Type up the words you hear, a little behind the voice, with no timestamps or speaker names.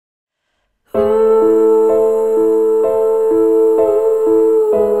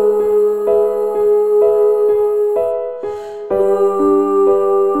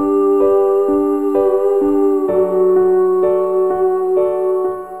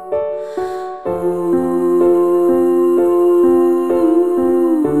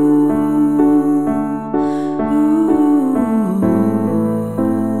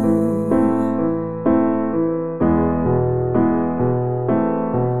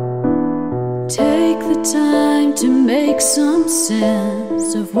the time to make some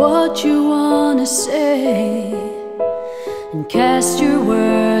sense of what you wanna say, and cast your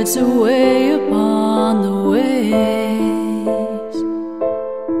words away upon the waves.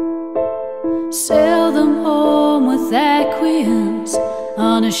 Sail them home with Aquians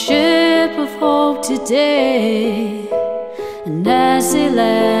on a ship of hope today. And as they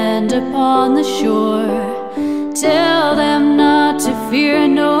land upon the shore, tell them not to fear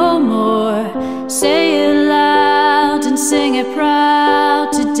no more. Say it loud and sing it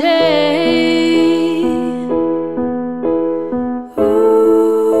proud today.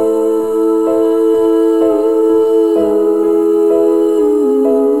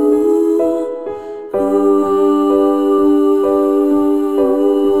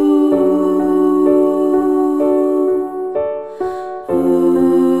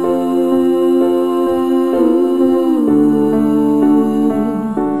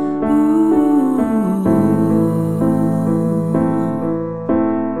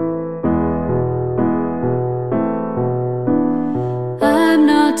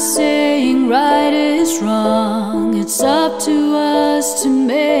 Saying right is wrong, it's up to us to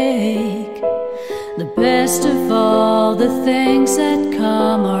make the best of all the things that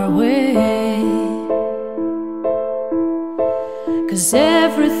come our way. 'Cause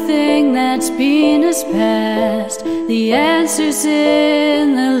everything that's been is past, the answer's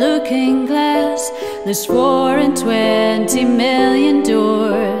in the looking glass. There's 24 million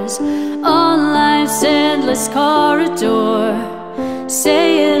doors on life's endless corridor. Say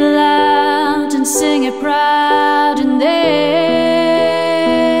it loud and sing it proud, and they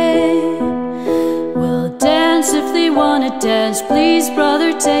will dance if they wanna dance. Please,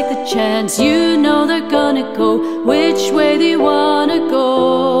 brother, take the chance. You know they're gonna go which way they wanna go.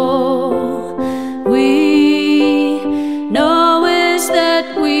 We know is that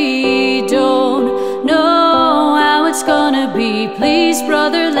we don't know how it's gonna be. Please,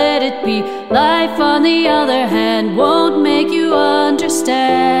 brother, let it be. Life, on the other hand, won't make you understand.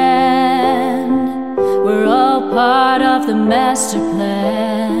 We're all part of the master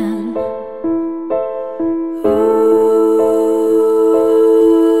plan.